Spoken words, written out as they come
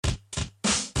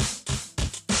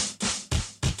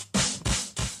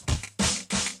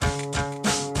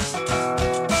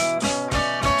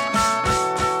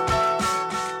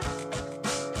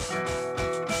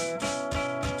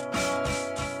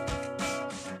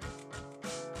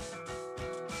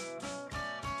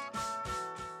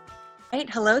Right.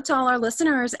 Hello to all our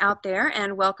listeners out there,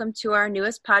 and welcome to our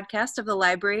newest podcast of The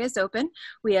Library is Open.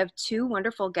 We have two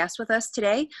wonderful guests with us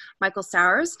today. Michael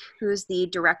Sowers, who is the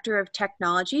Director of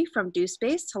Technology from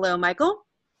DoSpace. Hello, Michael.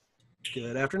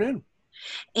 Good afternoon.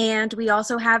 And we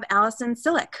also have Allison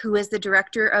Sillick, who is the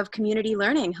Director of Community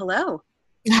Learning. Hello.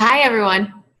 Hi,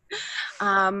 everyone.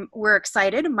 We're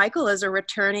excited. Michael is a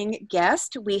returning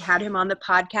guest. We had him on the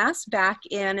podcast back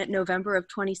in November of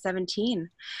 2017.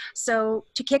 So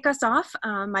to kick us off,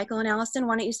 Michael and Allison,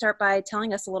 why don't you start by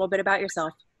telling us a little bit about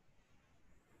yourself?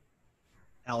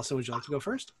 Allison, would you like to go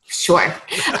first? Sure.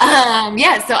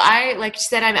 So like you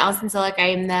said, I'm Allison Sillick. I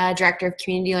am the Director of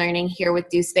Community Learning here with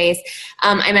DoSpace.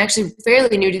 I'm actually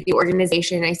fairly new to the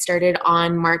organization. I started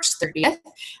on March 30th.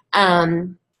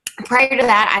 Prior to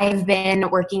that, I've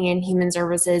been working in human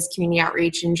services, community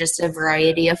outreach, and just a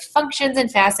variety of functions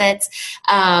and facets,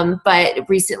 but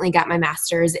recently got my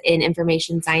master's in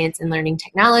information science and learning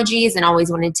technologies, and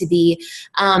always wanted to be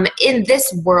in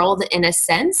this world in a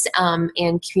sense,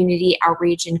 and community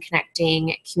outreach and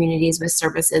connecting communities with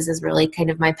services is really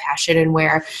kind of my passion and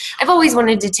where I've always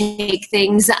wanted to take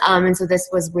things, and so this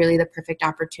was really the perfect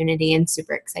opportunity and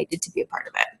super excited to be a part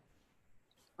of it.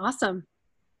 Awesome.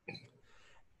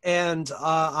 And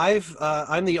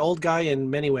I'm the old guy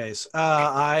in many ways.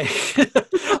 I've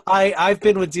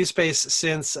been with DoSpace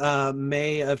since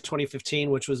May of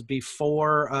 2015, which was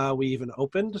before we even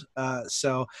opened.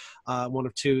 So one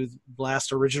of two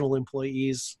last original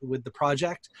employees with the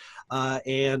project.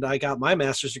 And I got my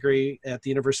master's degree at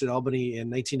the University of Albany in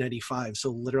 1995.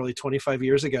 So literally 25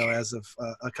 years ago, as of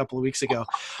a couple of weeks ago.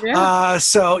 Yeah.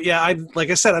 Like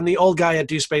I said, I'm the old guy at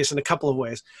DoSpace in a couple of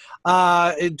ways.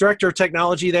 Director of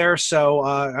technology there, so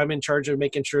I'm in charge of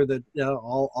making sure that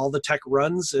all the tech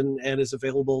runs and is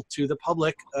available to the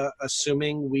public,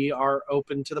 assuming we are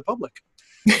open to the public.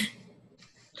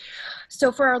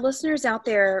 So for our listeners out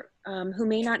there who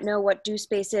may not know what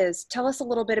DoSpace is, tell us a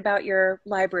little bit about your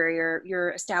library or your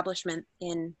establishment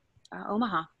in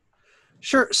Omaha.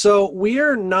 Sure. So we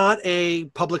are not a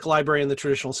public library in the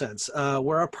traditional sense.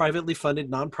 We're a privately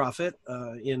funded nonprofit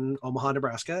in Omaha,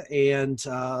 Nebraska. And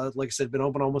like I said, been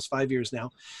open almost 5 years now.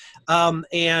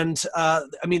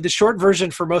 The short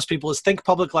version for most people is think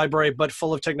public library, but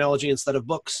full of technology instead of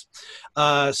books.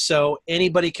 So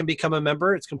anybody can become a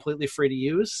member. It's completely free to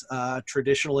use.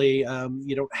 Traditionally,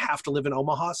 you don't have to live in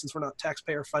Omaha since we're not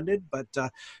taxpayer funded, but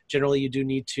generally you do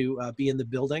need to be in the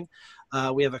building.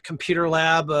 We have a computer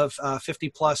lab of 50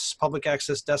 plus public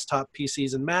access desktop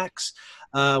PCs and Macs.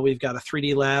 We've got a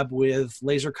 3D lab with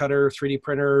laser cutter, 3D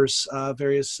printers,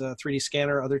 various 3D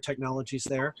scanner, other technologies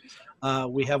there.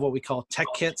 We have what we call tech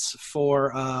kits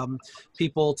for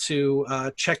people to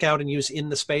check out and use in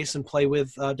the space and play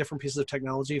with different pieces of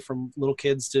technology, from little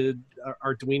kids to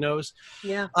Arduinos.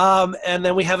 Yeah. And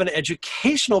then we have an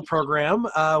educational program,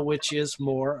 which is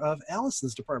more of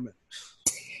Allison's department.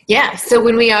 Yeah, so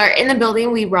when we are in the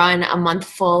building, we run a month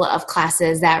full of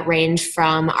classes that range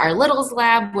from our Littles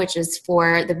Lab, which is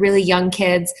for the really young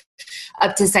kids,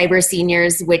 up to cyber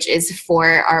seniors, which is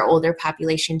for our older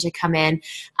population to come in.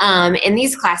 And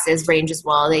these classes range as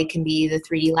well. They can be the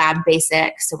 3D lab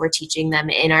basics, so we're teaching them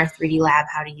in our 3D lab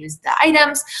how to use the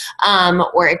items,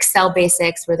 or Excel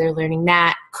basics where they're learning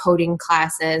that, coding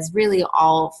classes, really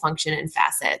all function and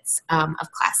facets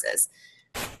of classes.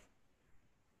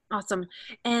 Awesome.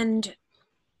 And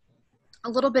a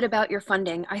little bit about your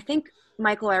funding. I think,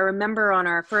 Michael, I remember on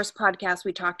our first podcast,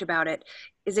 we talked about it.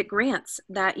 Is it grants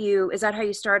is that how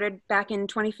you started back in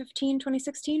 2015,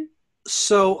 2016?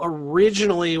 So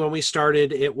originally when we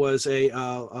started, it was a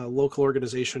local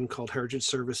organization called Heritage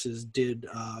Services did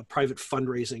private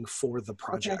fundraising for the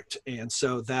project. Okay. And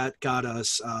so that got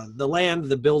us the land,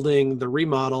 the building, the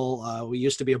remodel. We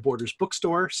used to be a Borders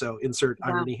bookstore, so insert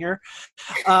irony here.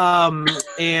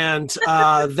 And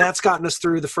that's gotten us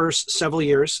through the first several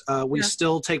years. We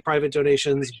still take private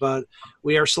donations, but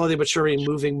we are slowly but surely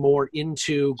moving more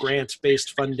into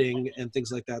grant-based funding and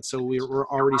things like that. So we're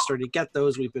already starting to get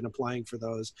those. We've been applying for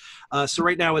those. So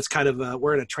right now it's kind of,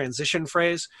 we're in a transition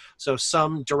phase. So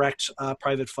some direct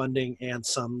private funding and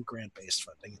some grant-based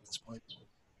funding at this point.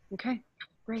 Okay,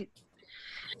 great.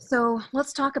 So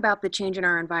let's talk about the change in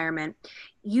our environment.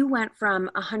 You went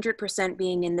from 100%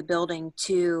 being in the building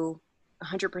to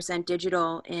 100%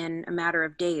 digital in a matter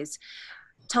of days.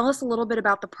 Tell us a little bit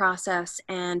about the process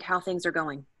and how things are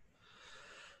going.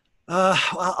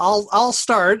 I'll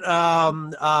start.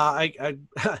 I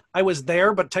was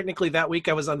there, but technically that week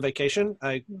I was on vacation.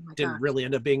 I didn't really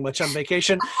end up being much on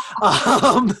vacation.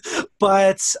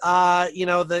 But you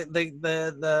know,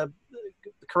 the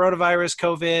coronavirus,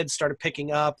 COVID started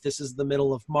picking up. This is the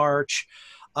middle of March.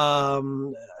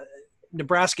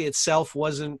 Nebraska itself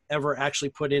wasn't ever actually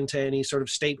put into any sort of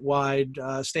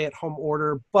statewide stay-at-home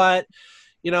order, but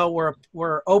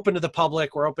we're open to the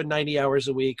public. We're open 90 hours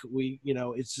a week.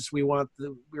 It's just we're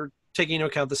taking into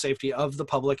account the safety of the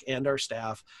public and our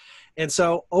staff. And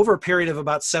so over a period of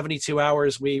about 72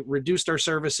 hours, we reduced our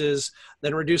services,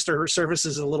 then reduced our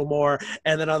services a little more.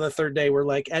 And then on the third day, we're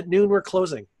like, at noon, we're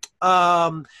closing.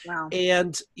 Wow.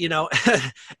 And,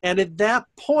 and at that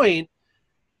point,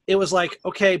 it was like,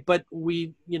 okay, but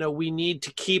we need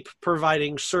to keep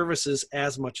providing services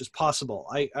as much as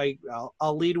possible.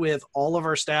 I'll lead with all of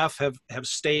our staff have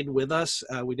stayed with us.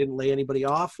 We didn't lay anybody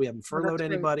off. We haven't furloughed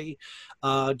anybody.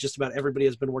 Just about everybody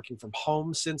has been working from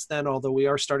home since then, although we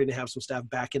are starting to have some staff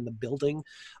back in the building,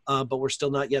 but we're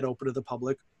still not yet open to the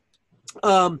public.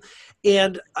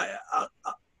 And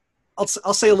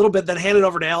I'll say a little bit, then hand it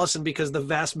over to Allison, because the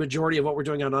vast majority of what we're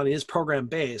doing on is program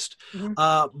based. Mm-hmm.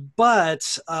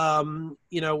 But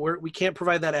we can't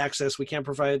provide that access. We can't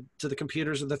provide to the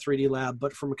computers of the 3D lab.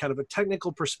 But from a kind of a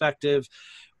technical perspective,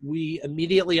 we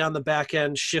immediately on the back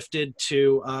end shifted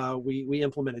to we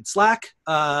implemented Slack.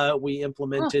 We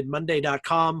implemented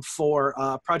Monday.com for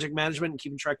project management and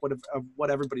keeping track of what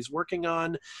everybody's working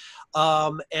on.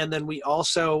 And then we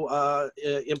also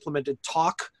implemented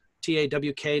Talk.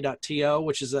 TAWK.to,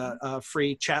 which is a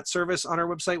free chat service on our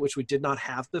website, which we did not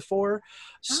have before.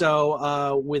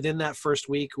 So within that first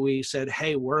week, we said,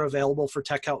 hey, we're available for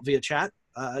tech help via chat.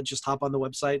 Just hop on the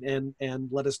website and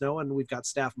let us know. And we've got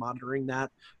staff monitoring that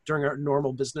during our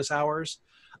normal business hours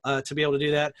to be able to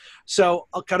do that. So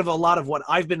kind of a lot of what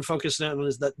I've been focusing on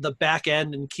is the back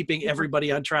end and keeping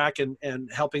everybody on track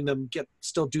and helping them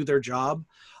still do their job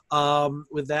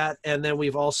with that. And then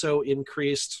we've also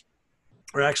increased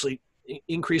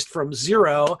from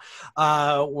 0.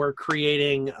 We're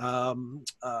creating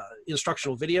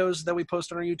instructional videos that we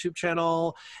post on our YouTube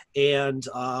channel, and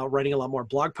writing a lot more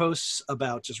blog posts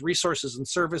about just resources and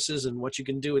services and what you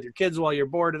can do with your kids while you're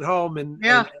bored at home and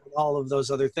all of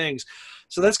those other things.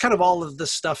 So that's kind of all of the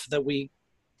stuff that we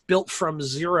built from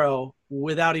 0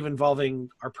 without even involving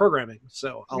our programming.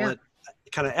 So I'll let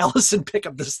kind of Allison pick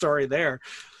up the story there.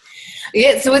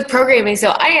 Yeah, so with programming, so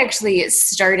I actually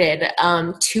started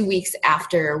 2 weeks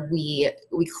after we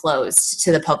closed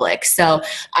to the public. So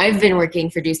I've been working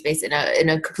for DoSpace in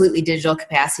a completely digital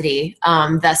capacity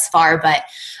thus far. But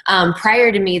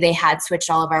prior to me, they had switched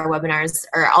all of our webinars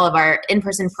or all of our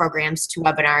in-person programs to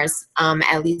webinars,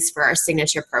 at least for our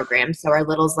signature program. So our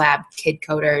Littles Lab, Kid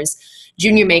Coders,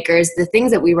 Junior Makers, the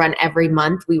things that we run every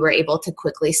month, we were able to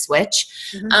quickly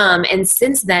switch. Mm-hmm. And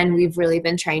since then, we've really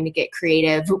been trying to get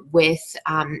creative with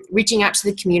reaching out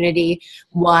to the community,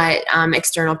 what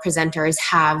external presenters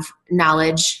have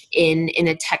knowledge in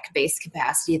a tech-based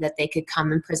capacity that they could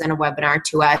come and present a webinar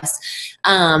to us.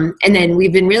 And then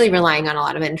we've been really relying on a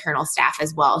lot of internal staff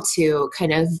as well to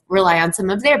kind of rely on some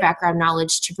of their background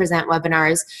knowledge to present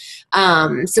webinars.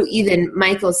 So even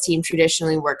Michael's team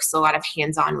traditionally works a lot of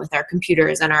hands-on with our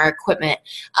computers and our equipment,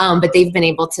 but they've been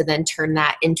able to then turn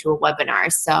that into a webinar.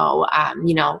 So,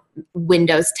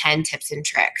 Windows 10 tips and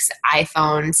tricks,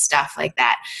 iPhone, stuff like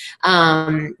that,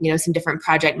 some different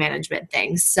project management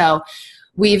things. So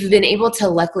we've been able to,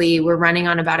 luckily, we're running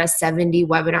on about a 70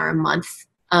 webinar a month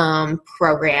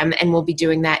program, and we'll be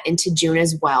doing that into June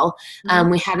as well.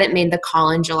 We haven't made the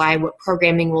call in July what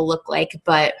programming will look like,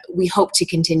 but we hope to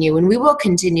continue, and we will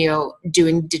continue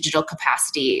doing digital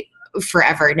capacity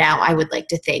forever now, I would like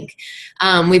to think.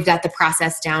 We've got the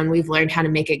process down. We've learned how to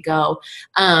make it go.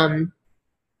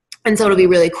 And so it'll be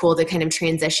really cool to kind of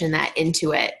transition that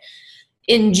into it.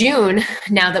 In June,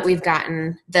 now that we've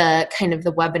gotten the kind of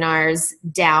the webinars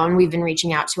down, we've been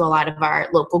reaching out to a lot of our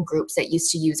local groups that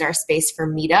used to use our space for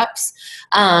meetups.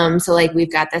 So like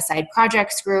we've got the Side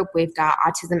Projects group, we've got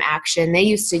Autism Action. They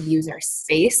used to use our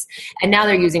space, and now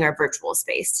they're using our virtual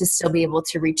space to still be able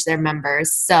to reach their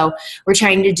members. So we're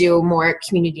trying to do more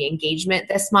community engagement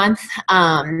this month.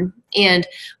 And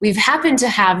we've happened to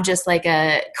have just like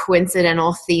a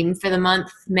coincidental theme for the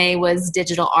month. May was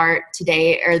digital art.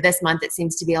 Today, or this month, it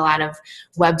seems to be a lot of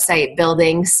website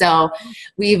building. So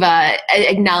we've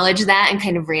acknowledged that and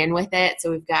kind of ran with it.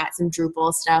 So we've got some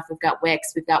Drupal stuff. We've got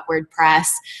Wix. We've got WordPress.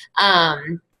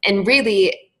 And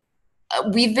really,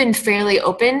 we've been fairly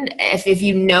open. If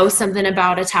you know something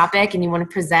about a topic and you want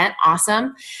to present,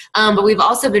 awesome. But we've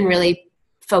also been really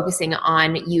focusing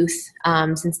on youth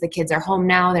since the kids are home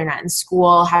now, they're not in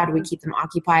school. How do we keep them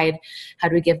occupied? How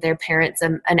do we give their parents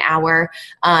an hour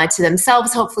to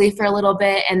themselves, hopefully for a little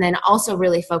bit? And then also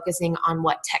really focusing on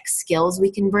what tech skills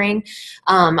we can bring.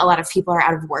 A lot of people are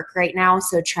out of work right now,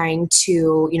 so trying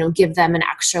to, give them an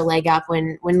extra leg up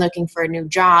when looking for a new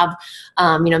job.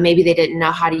 Maybe they didn't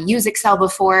know how to use Excel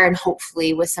before, and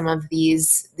hopefully with some of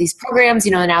these programs,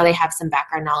 now they have some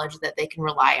background knowledge that they can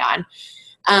rely on.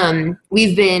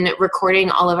 We've been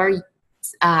recording all of our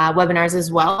webinars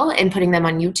as well and putting them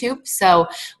on YouTube. So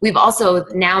we've also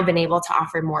now been able to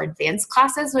offer more advanced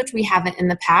classes, which we haven't in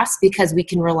the past, because we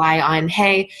can rely on,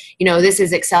 hey, this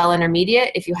is Excel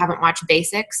Intermediate. If you haven't watched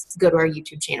basics, go to our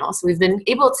YouTube channel. So we've been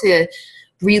able to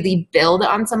really build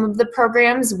on some of the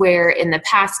programs where in the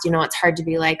past, it's hard to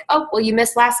be like, oh, well, you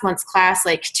missed last month's class,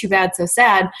 like too bad, so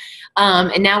sad.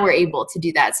 And now we're able to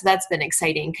do that. So that's been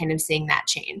exciting, kind of seeing that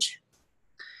change.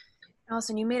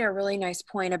 Allison, you made a really nice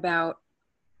point about,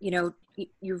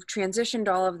 you've transitioned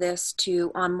all of this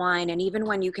to online, and even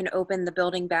when you can open the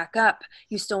building back up,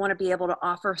 you still want to be able to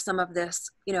offer some of this,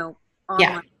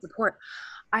 online support.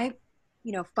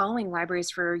 Following libraries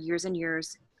for years and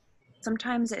years,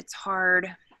 sometimes it's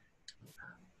hard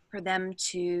for them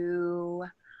to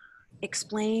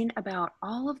explain about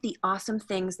all of the awesome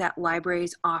things that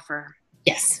libraries offer.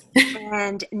 Yes.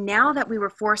 And now that we were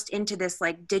forced into this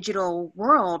digital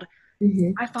world,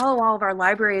 I follow all of our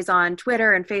libraries on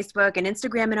Twitter and Facebook and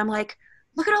Instagram, and I'm like,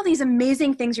 look at all these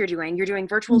amazing things you're doing. You're doing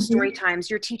virtual story times.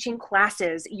 You're teaching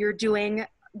classes. You're doing,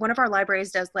 one of our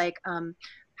libraries does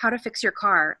how to fix your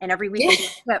car. And every week they do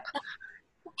a clip.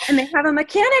 And they have a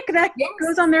mechanic that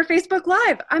goes on their Facebook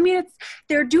Live. I mean,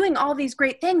 they're doing all these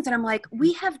great things. And I'm like,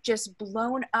 we have just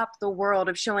blown up the world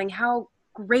of showing how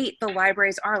great the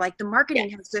libraries are. The marketing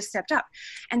has just stepped up.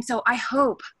 And so I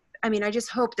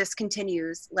just hope this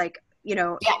continues.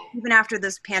 Even after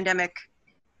this pandemic,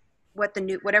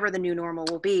 whatever the new normal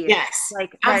will be. Yes,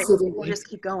 absolutely. We'll just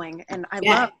keep going. And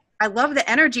I love the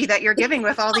energy that you're giving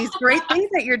with all these great things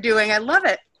that you're doing. I love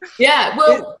it. Yeah.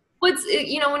 Well, when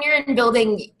you're in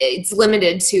building, you're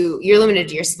limited to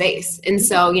your space. And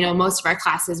so, most of our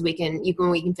classes, we can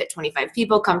fit 25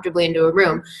 people comfortably into a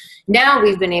room. Now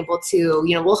we've been able to,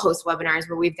 we'll host webinars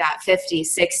where we've got 50,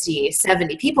 60,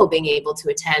 70 people being able to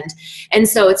attend. And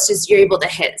so it's just, you're able to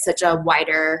hit such a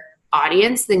wider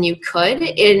audience than you could.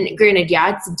 And granted,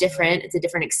 it's a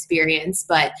different experience,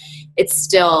 but it's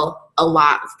still a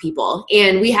lot of people.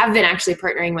 And we have been actually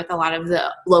partnering with a lot of the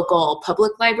local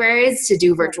public libraries to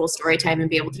do virtual story time and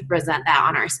be able to present that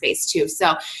on our space too.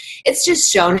 So it's just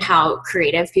shown how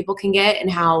creative people can get, and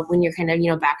how when you're kind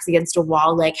of, backs against a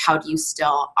wall, how do you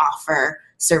still offer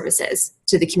services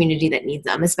to the community that needs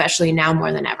them, especially now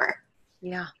more than ever.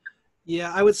 Yeah.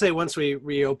 Yeah. I would say once we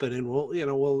reopen, and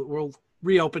we'll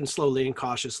reopen slowly and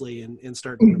cautiously and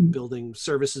start building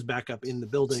services back up in the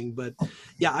building. But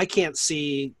yeah, I can't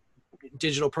see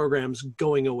digital programs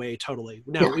going away totally.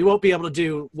 No, we won't be able to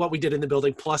do what we did in the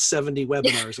building plus 70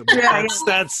 webinars.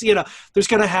 That's there's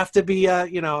going to have to be a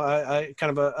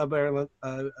kind of a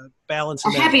balance. A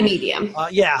happy medium.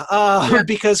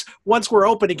 Because once we're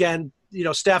open again,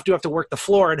 staff do have to work the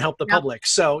floor and help the public.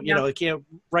 So, it can't,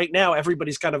 right now,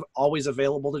 everybody's kind of always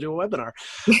available to do a webinar.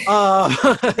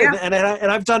 And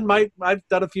I've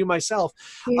done a few myself.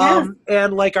 And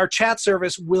our chat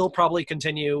service will probably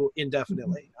continue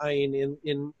indefinitely. I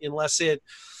mean, unless it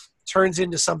turns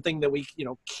into something that we,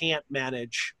 can't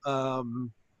manage,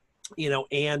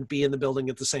 and be in the building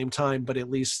at the same time. But at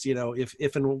least,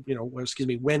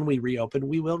 when we reopen,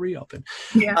 we will reopen.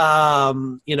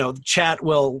 Chat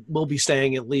will be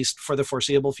staying at least for the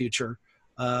foreseeable future.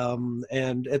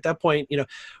 And at that point,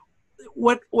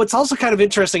 what's also kind of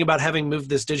interesting about having moved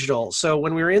this digital. So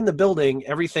when we were in the building,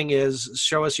 everything is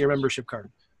show us your membership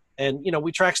card. And,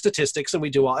 we track statistics and we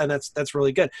do all, and that's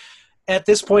really good. At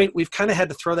this point, we've kind of had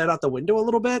to throw that out the window a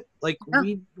little bit.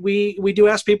 We do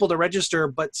ask people to register,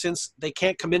 but since they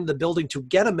can't come into the building to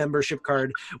get a membership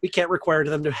card, we can't require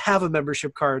them to have a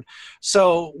membership card.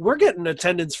 So we're getting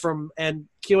attendance and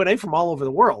Q&A from all over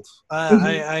the world. So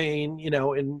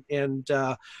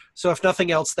if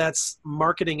nothing else, that's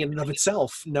marketing in and of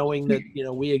itself, knowing that,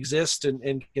 we exist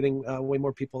and getting way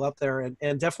more people up there,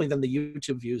 and definitely then the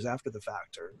YouTube views after the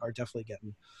fact are definitely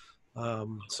getting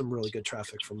some really good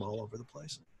traffic from all over the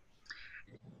place.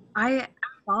 I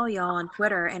follow y'all on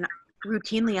Twitter, and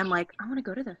routinely I'm like, I want to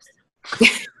go to this.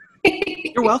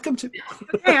 You're welcome to.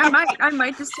 Hey, I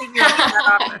might just take you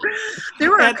off.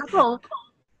 There were a couple.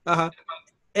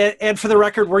 And for the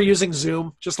record, we're using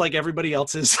Zoom just like everybody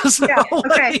else is. So,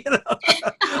 okay.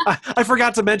 I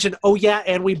forgot to mention.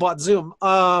 And we bought Zoom.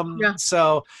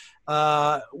 So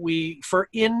For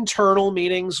internal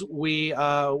meetings,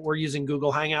 we're using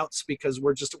Google Hangouts because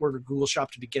we're a Google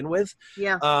shop to begin with.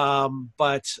 Yeah.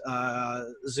 But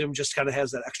Zoom just kind of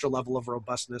has that extra level of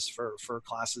robustness for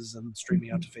classes and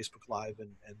streaming out to Facebook Live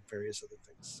and various other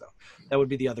things. So that would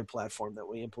be the other platform that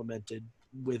we implemented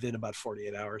within about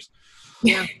 48 hours.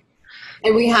 Yeah.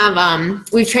 And we have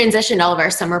we've transitioned all of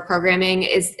our summer programming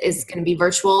is going to be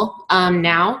virtual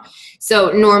now.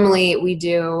 So normally we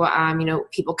do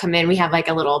people come in, we have like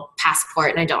a little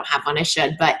passport, and I don't have one, I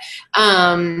should, but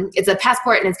it's a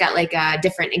passport and it's got like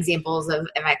different examples of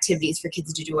activities for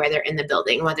kids to do while they're in the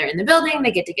building. While they're in the building,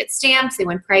 they get to get stamps, they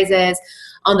win prizes,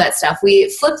 all that stuff. We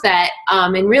flipped that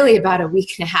in really about a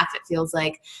week and a half, it feels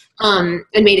like, and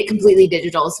made it completely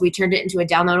digital. So we turned it into a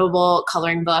downloadable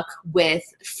coloring book with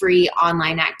free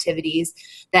online activities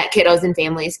that kiddos and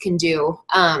families can do.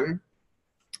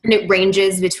 And it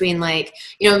ranges between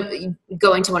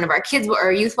going to one of our kids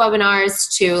or youth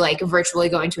webinars to like virtually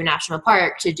going to a national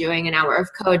park to doing an hour of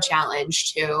code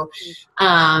challenge to,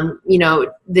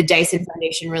 the Dyson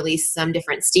Foundation released some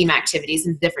different STEAM activities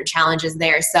and different challenges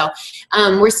there. So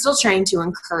we're still trying to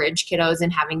encourage kiddos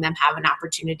and having them have an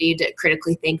opportunity to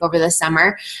critically think over the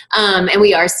summer. And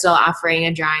we are still offering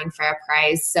a drawing for a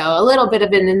prize. So a little bit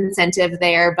of an incentive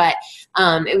there, but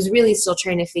it was really still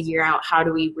trying to figure out how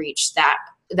do we reach that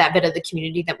bit of the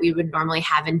community that we would normally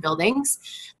have in buildings.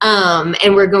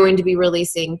 And we're going to be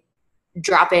releasing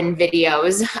drop-in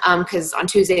videos because on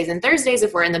Tuesdays and Thursdays,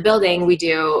 if we're in the building, we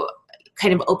do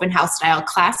kind of open house style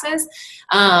classes.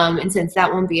 And since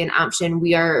that won't be an option,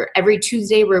 every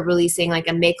Tuesday we're releasing like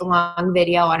a make along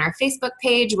video on our Facebook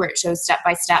page where it shows step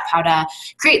by step how to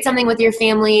create something with your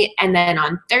family. And then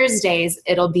on Thursdays,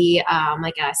 it'll be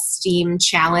like a STEAM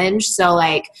challenge. So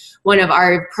like one of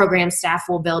our program staff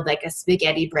will build like a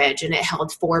spaghetti bridge and it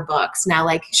held 4 books. Now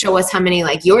like show us how many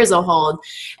like yours will hold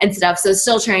and stuff. So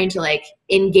still trying to like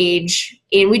engage.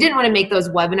 And we didn't want to make those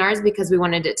webinars because we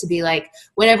wanted it to be like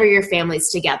whenever your family's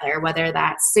together, whether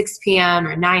that's 6 p.m.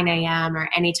 or 9 a.m. or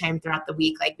anytime throughout the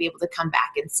week, like be able to come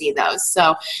back and see those.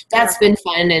 So that's been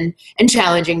fun and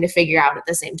challenging to figure out at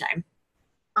the same time.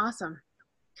 Awesome.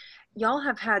 Y'all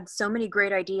have had so many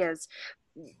great ideas,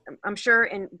 I'm sure,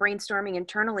 in brainstorming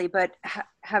internally, but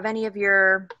have any of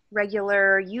your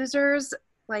regular users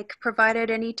like provided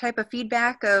any type of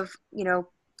feedback of,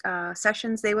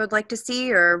 sessions they would like to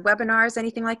see or webinars,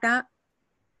 anything like that?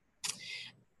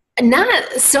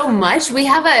 Not so much. We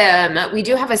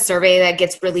do have a survey that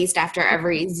gets released after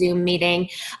every Zoom meeting.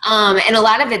 And a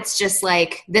lot of it's just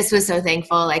like, this was so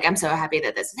thankful. Like, I'm so happy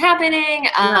that this is happening.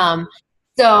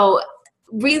 So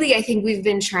really, I think we've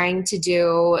been trying to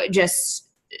do just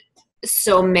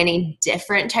so many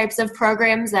different types of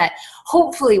programs that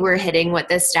hopefully we're hitting what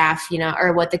the staff,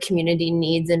 or what the community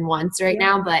needs and wants right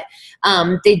now. But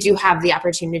they do have the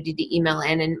opportunity to email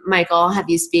in. And Michael, I'll have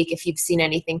you speak if you've seen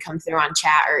anything come through on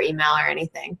chat or email or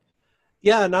anything.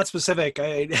 Yeah, not specific.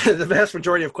 The vast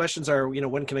majority of questions are,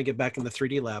 when can I get back in the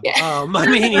 3D lab? Yeah.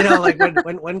 Like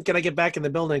when can I get back in the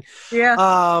building?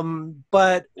 Yeah.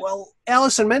 But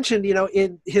Allison mentioned,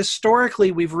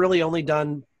 historically we've really only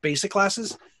done basic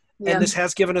classes. Yeah. And this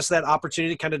has given us that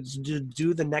opportunity kind of to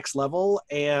do the next level.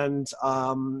 And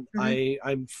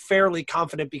I'm fairly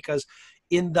confident because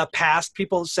in the past,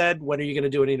 people said, when are you going to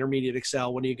do an intermediate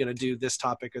Excel? When are you going to do this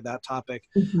topic or that topic?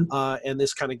 And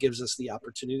this kind of gives us the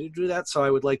opportunity to do that. So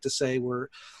I would like to say we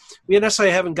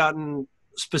necessarily haven't gotten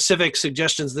specific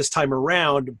suggestions this time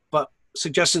around, but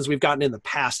suggestions we've gotten in the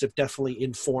past have definitely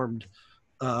informed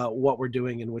what we're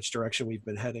doing and which direction we've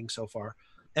been heading so far.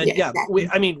 And exactly.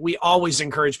 We always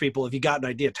encourage people, if you got an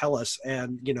idea, tell us.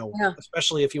 And,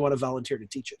 especially if you want to volunteer to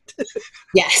teach it.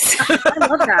 Yes. I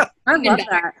love that. I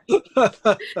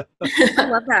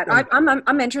love that.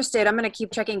 I'm interested. I'm going to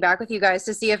keep checking back with you guys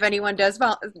to see if anyone does,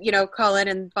 call in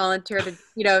and volunteer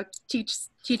to,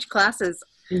 teach classes.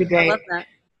 That'd be great. I love that.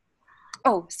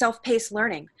 Oh, self-paced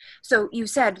learning. So you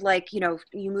said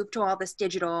you moved to all this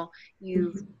digital,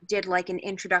 you did like an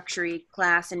introductory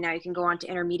class, and now you can go on to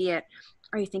intermediate.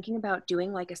 Are you thinking about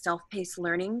doing like a self-paced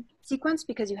learning sequence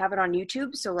because you have it on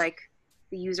YouTube? So like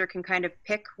the user can kind of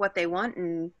pick what they want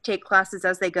and take classes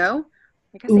as they go?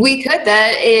 We could.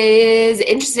 That is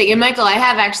interesting. And Michael, I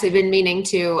have actually been meaning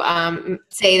to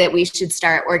say that we should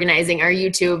start organizing our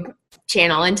YouTube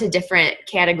channel into different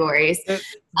categories. There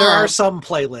are some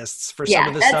playlists for some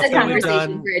of the stuff that we've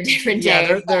done. For a different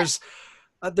day.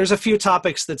 There's a few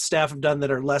topics that staff have done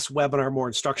that are less webinar, more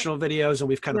instructional videos, and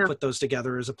we've kind of Yeah. put those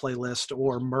together as a playlist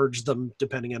or merged them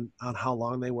depending on how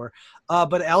long they were.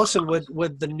 But Allison,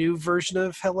 would the new version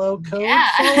of Hello Code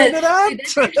fall into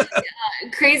That's that? actually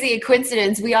a crazy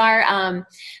coincidence. We are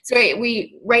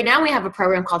right now we have a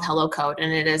program called Hello Code,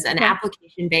 and it is an Okay.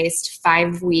 application-based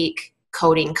 5-week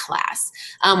coding class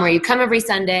where you come every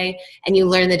Sunday and you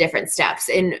learn the different steps.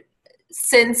 And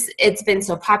since it's been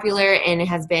so popular and it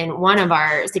has been one of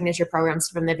our signature programs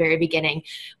from the very beginning,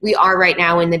 we are right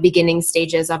now in the beginning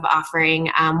stages of offering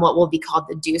what will be called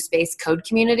the DoSpace Code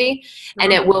Community.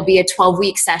 And it will be a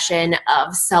 12-week session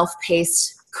of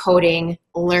self-paced coding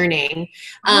learning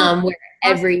where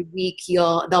every week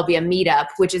there'll be a meetup,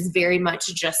 which is very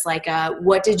much just like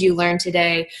what did you learn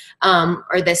today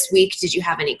or this week? Did you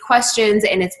have any questions?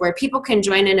 And it's where people can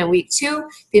join in at week 2,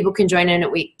 people can join in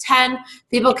at week 10,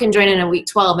 people can join in at week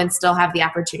 12 and still have the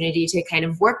opportunity to kind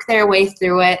of work their way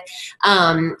through it.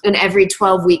 And every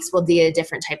 12 weeks we'll do a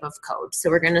different type of code. So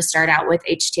we're going to start out with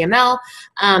HTML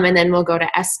and then we'll go to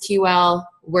SQL,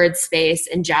 WordSpace,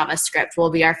 and JavaScript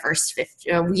will be our first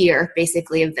year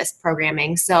basically of this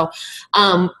programming. So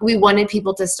we wanted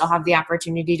people to still have the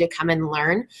opportunity to come and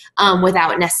learn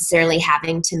without necessarily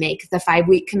having to make the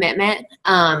 5-week commitment.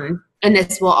 And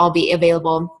this will all be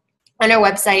available on our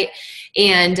website,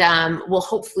 and we'll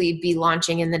hopefully be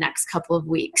launching in the next couple of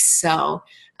weeks. So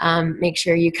make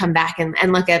sure you come back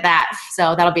and look at that.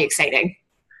 So that'll be exciting.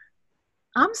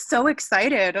 I'm so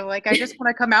excited. Like, I just want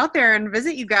to come out there and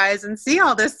visit you guys and see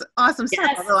all this awesome stuff.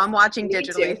 Yes, Although I'm watching me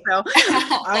digitally, too.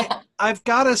 so I've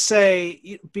got to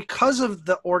say, because of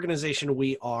the organization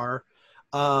we are,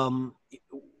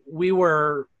 we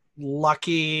were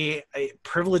lucky.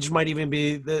 Privileged might even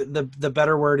be the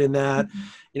better word in that.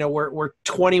 You know, we're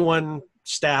 21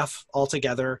 staff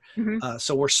altogether,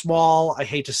 so we're small. I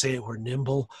hate to say it, we're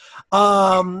nimble.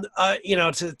 You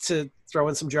know, to throw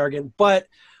in some jargon, but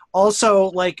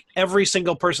also, like, every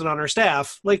single person on our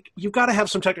staff, like, you've got to have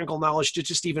some technical knowledge to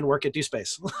just even work at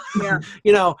DoSpace. yeah.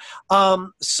 You know,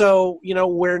 so, you know,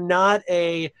 we're not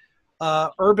a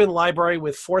urban library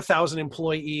with 4,000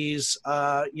 employees,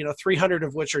 you know, 300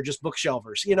 of which are just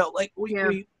bookshelvers. You know, like,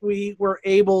 we were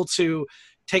able to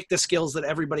take the skills that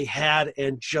everybody had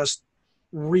and just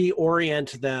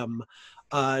reorient them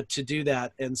to do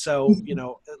that. And so, you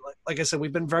know, like I said,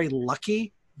 we've been very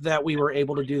lucky that we were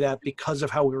able to do that because of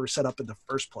how we were set up in the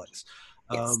first place.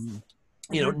 Yes.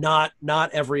 You know,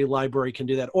 not every library can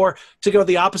do that. Or to go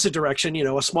the opposite direction, you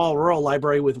know, a small rural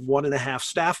library with 1.5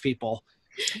 staff people,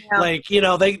 like, you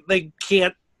know, they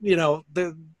can't, you know,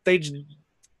 they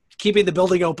keeping the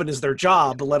building open is their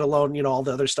job, let alone, you know, all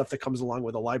the other stuff that comes along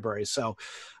with a library. So,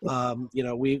 you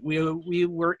know, we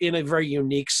were in a very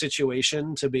unique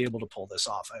situation to be able to pull this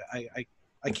off.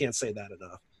 I can't say that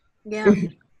enough. Yeah.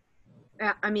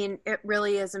 Yeah, I mean, it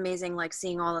really is amazing, like,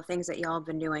 seeing all the things that y'all have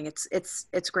been doing.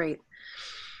 It's great.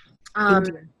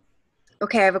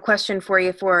 Okay, I have a question for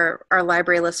you for our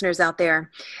library listeners out there.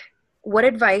 What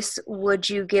advice would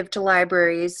you give to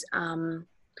libraries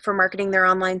for marketing their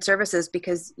online services?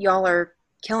 Because y'all are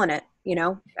killing it, you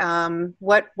know?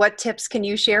 What tips can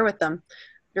you share with them?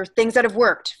 There are things that have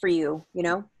worked for you, you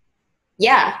know?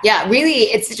 Yeah.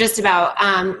 Really, it's just about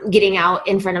getting out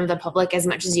in front of the public as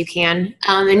much as you can,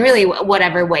 and really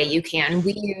whatever way you can.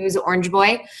 We use Orange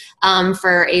Boy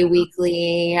for a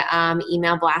weekly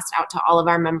email blast out to all of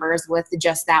our members with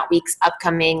just that week's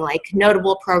upcoming, like,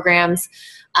 notable programs.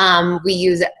 We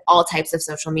use all types of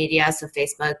social media, so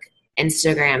Facebook,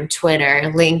 Instagram,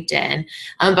 Twitter, LinkedIn,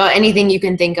 about anything you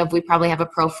can think of. We probably have a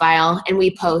profile, and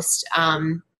we post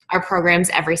our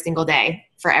programs every single day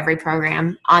for every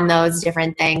program on those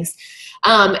different things.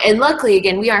 And luckily,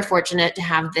 again, we are fortunate to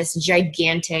have this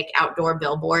gigantic outdoor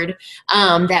billboard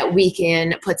that we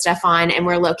can put stuff on, and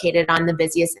we're located on the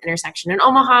busiest intersection in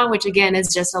Omaha, which again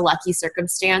is just a lucky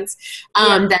circumstance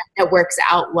that works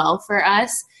out well for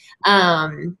us.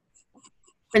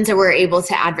 And so we're able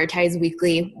to advertise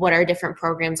weekly what our different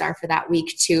programs are for that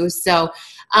week too. So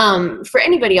for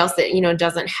anybody else that, you know,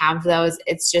 doesn't have those,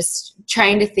 it's just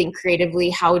trying to think creatively,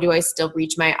 how do I still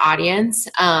reach my audience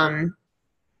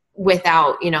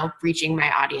without, you know, reaching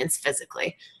my audience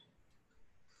physically.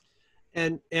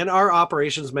 And our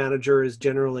operations manager is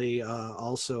generally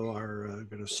also our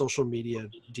social media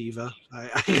diva.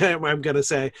 I'm going to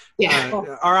say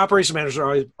our operations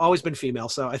manager always been female,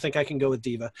 so I think I can go with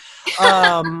diva.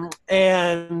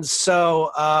 And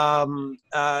so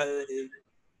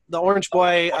the Orange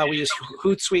Boy, we use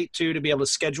Hootsuite too to be able to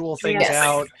schedule things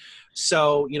out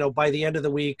So, by the end of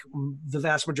the week, the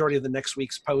vast majority of the next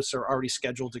week's posts are already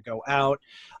scheduled to go out.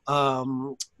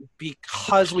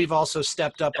 Because we've also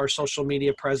stepped up our social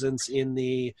media presence in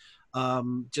the,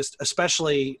 just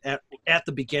especially at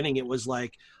the beginning, it was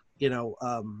like,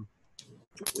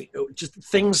 just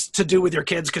things to do with your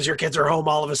kids because your kids are home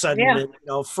all of a sudden,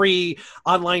 and free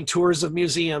online tours of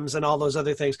museums and all those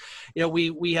other things.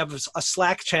 We have a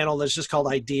Slack channel that's just called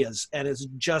Ideas, and it's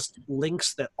just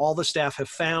links that all the staff have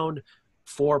found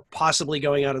for possibly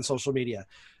going out on social media.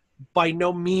 By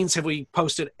no means have we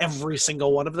posted every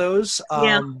single one of those,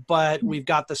 but we've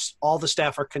got this. All the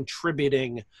staff are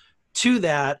contributing to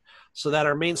that, so that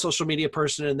our main social media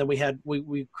person, and then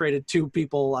we created 2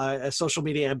 people as social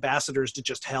media ambassadors to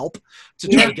just help to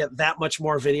try to get that much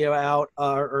more video out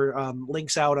or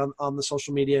links out on the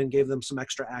social media, and gave them some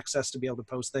extra access to be able to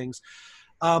post things.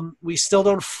 We still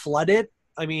don't flood it.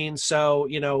 I mean, so,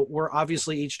 we're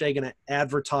obviously each day going to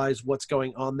advertise what's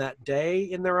going on that day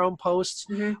in their own posts,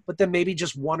 but then maybe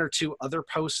just 1 or 2 other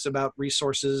posts about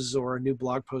resources or a new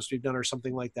blog post we've done or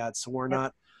something like that. So we're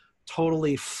not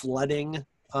totally flooding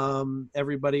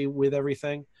everybody with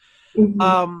everything.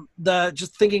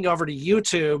 Just thinking over to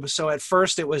YouTube. So at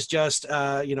first it was just,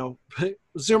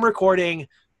 Zoom recording,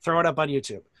 throw it up on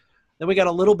YouTube. Then we got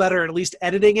a little better, at least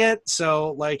editing it.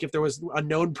 So like if there was a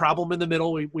known problem in the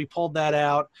middle, we pulled that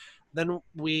out. Then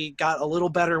we got a little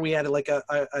better. We added like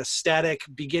a static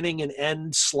beginning and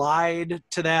end slide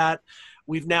to that.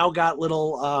 We've now got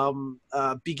little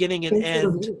beginning and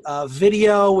end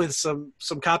video with some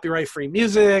copyright-free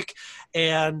music,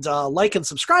 and like and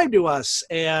subscribe to us.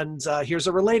 And here's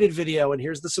a related video, and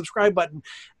here's the subscribe button.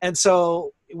 And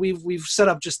so we've set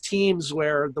up just teams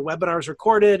where the webinar is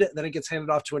recorded, then it gets handed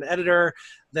off to an editor,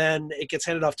 then it gets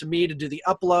handed off to me to do the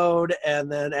upload, and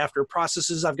then after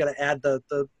processes, I've got to add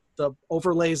the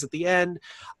overlays at the end.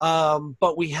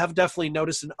 But we have definitely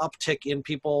noticed an uptick in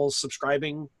people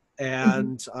subscribing.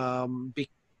 And I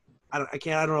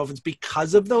don't know if it's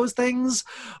because of those things,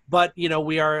 but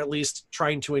we are at least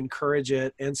trying to encourage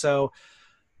it. And so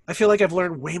I feel like I've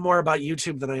learned way more about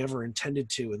YouTube than I ever intended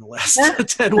to in the last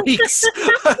 10 weeks,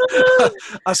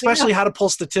 especially how to pull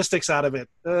statistics out of it,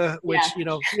 which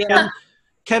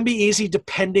can be easy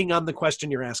depending on the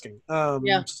question you're asking.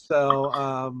 So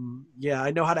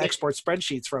I know how to export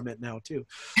spreadsheets from it now too.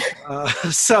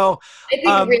 So I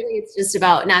think really it's just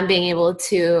about not being able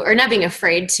to, or not being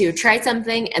afraid to try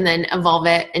something and then evolve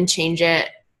it and change it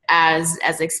as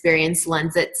experience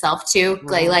lends itself to,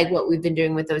 like what we've been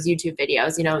doing with those YouTube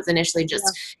videos. It was initially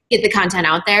just get the content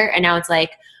out there, and now it's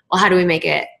like, well, how do we make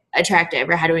it attractive,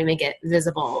 or how do we make it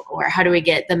visible, or how do we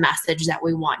get the message that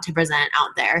we want to present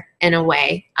out there in a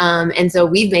way? And so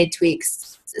we've made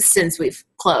tweaks since we've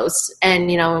closed, and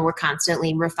and we're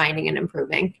constantly refining and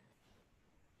improving.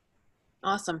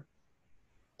 Awesome.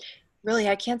 Really,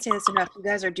 I can't say this enough. You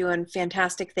guys are doing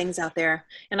fantastic things out there,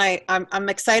 and I'm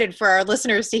excited for our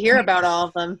listeners to hear about all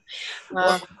of them.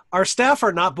 Well, our staff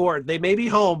are not bored. They may be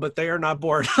home, but they are not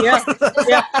bored. Yeah.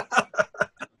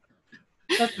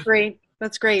 That's great.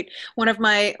 That's great.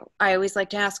 I always like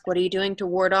to ask, what are you doing to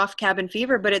ward off cabin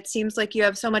fever? But it seems like you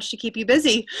have so much to keep you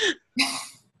busy.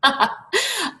 A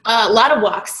lot of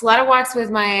walks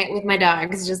with my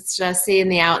dogs. Just seeing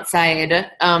the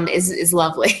outside is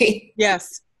lovely.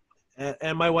 Yes.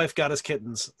 And my wife got us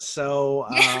kittens. So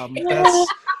that's,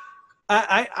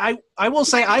 I will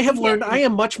say I have learned I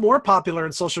am much more popular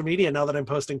in social media now that I'm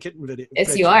posting kitten videos.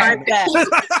 Yes, you are.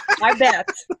 I bet.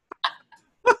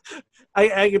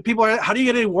 People are, how do you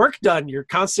get any work done? You're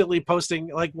constantly posting,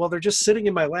 like, well, they're just sitting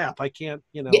in my lap. I can't,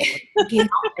 I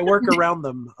work around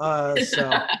them. It's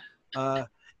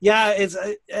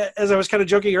as I was kind of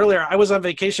joking earlier, I was on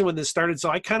vacation when this started, so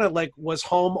I kind of like was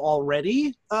home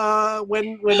already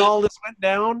when all this went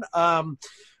down.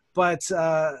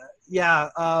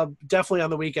 Definitely on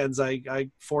the weekends, I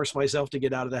force myself to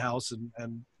get out of the house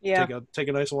and take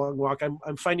a nice long walk.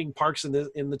 I'm finding parks in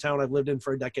the town I've lived in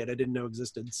for a decade I didn't know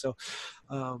existed. So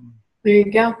there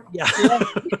you go. Yeah.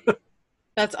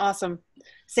 That's awesome.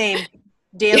 Same.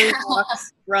 Daily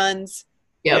walks, runs.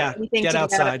 Yep. Yeah, get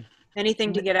outside.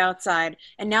 Anything to get outside.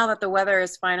 And now that the weather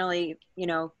is finally,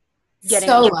 getting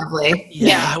so lovely.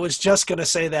 Yeah, I was just going to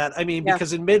say that. I mean,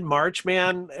 because in mid-March,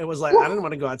 man, it was like, I didn't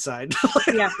want to go outside.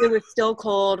 It was still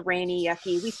cold, rainy,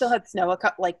 yucky. We still had snow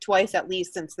twice at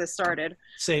least since this started.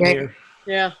 Same here.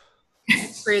 Yeah.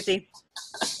 Crazy.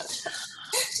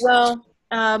 Well,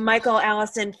 Michael,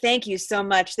 Allison, thank you so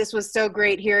much. This was so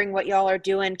great hearing what y'all are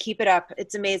doing. Keep it up.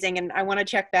 It's amazing. And I want to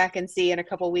check back and see in a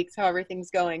couple weeks how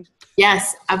everything's going.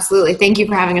 Yes, absolutely. Thank you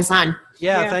for having us on.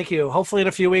 Yeah, thank you. Hopefully in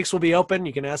a few weeks we'll be open.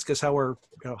 You can ask us how we're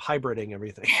hybriding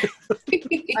everything.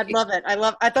 I'd love it.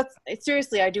 I thought,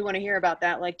 seriously, I do want to hear about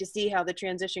that, like to see how the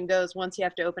transition goes once you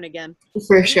have to open again.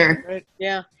 For sure. Right.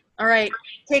 Yeah. All right.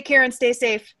 Take care and stay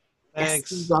safe.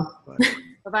 Thanks. Yes, as well. Bye.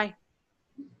 Bye-bye.